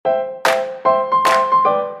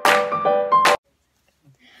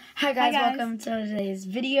Hi guys, welcome to today's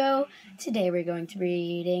video. Today we're going to be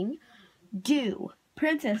reading Do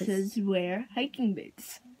Princesses Wear Hiking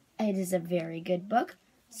Boots. It is a very good book,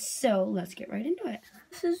 so let's get right into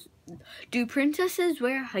it. Do princesses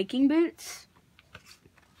wear hiking boots?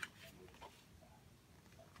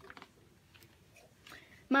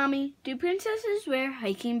 Mommy, do princesses wear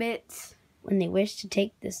hiking boots? When they wish to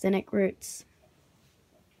take the scenic routes.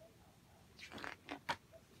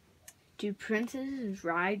 Do princesses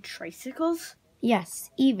ride tricycles?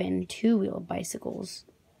 Yes, even two-wheeled bicycles.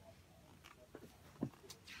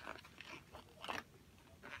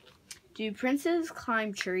 Do princesses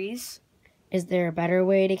climb trees? Is there a better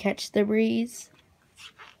way to catch the breeze?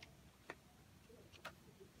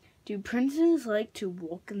 Do princesses like to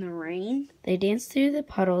walk in the rain? They dance through the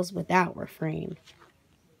puddles without refrain.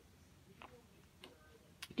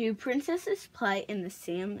 Do princesses play in the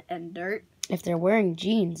sand and dirt? If they're wearing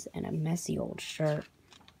jeans and a messy old shirt.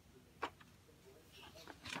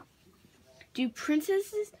 Do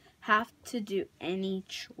princesses have to do any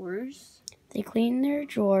chores? They clean their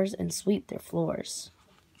drawers and sweep their floors.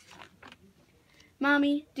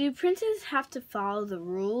 Mommy, do princesses have to follow the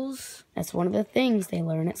rules? That's one of the things they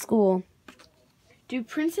learn at school. Do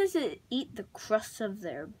princesses eat the crusts of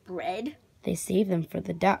their bread? They save them for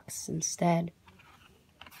the ducks instead.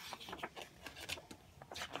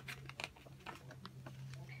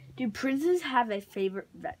 Do princesses have a favorite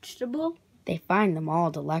vegetable? They find them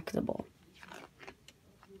all delectable.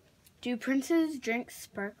 Do princesses drink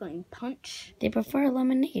sparkling punch? They prefer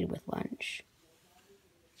lemonade with lunch.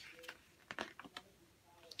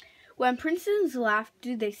 When princesses laugh,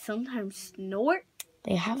 do they sometimes snort?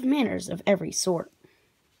 They have manners of every sort.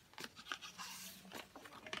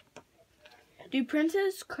 Do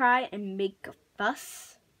princesses cry and make a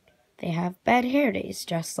fuss? They have bad hair days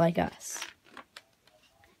just like us.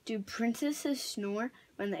 Do princesses snore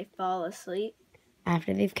when they fall asleep?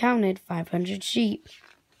 After they've counted 500 sheep.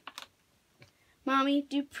 Mommy,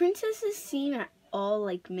 do princesses seem at all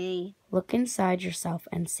like me? Look inside yourself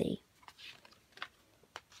and see.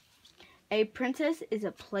 A princess is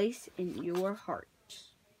a place in your heart.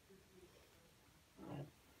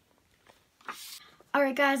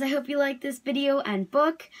 Alright guys, I hope you liked this video and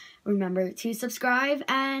book. Remember to subscribe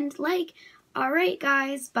and like. Alright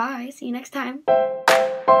guys, bye. See you next time.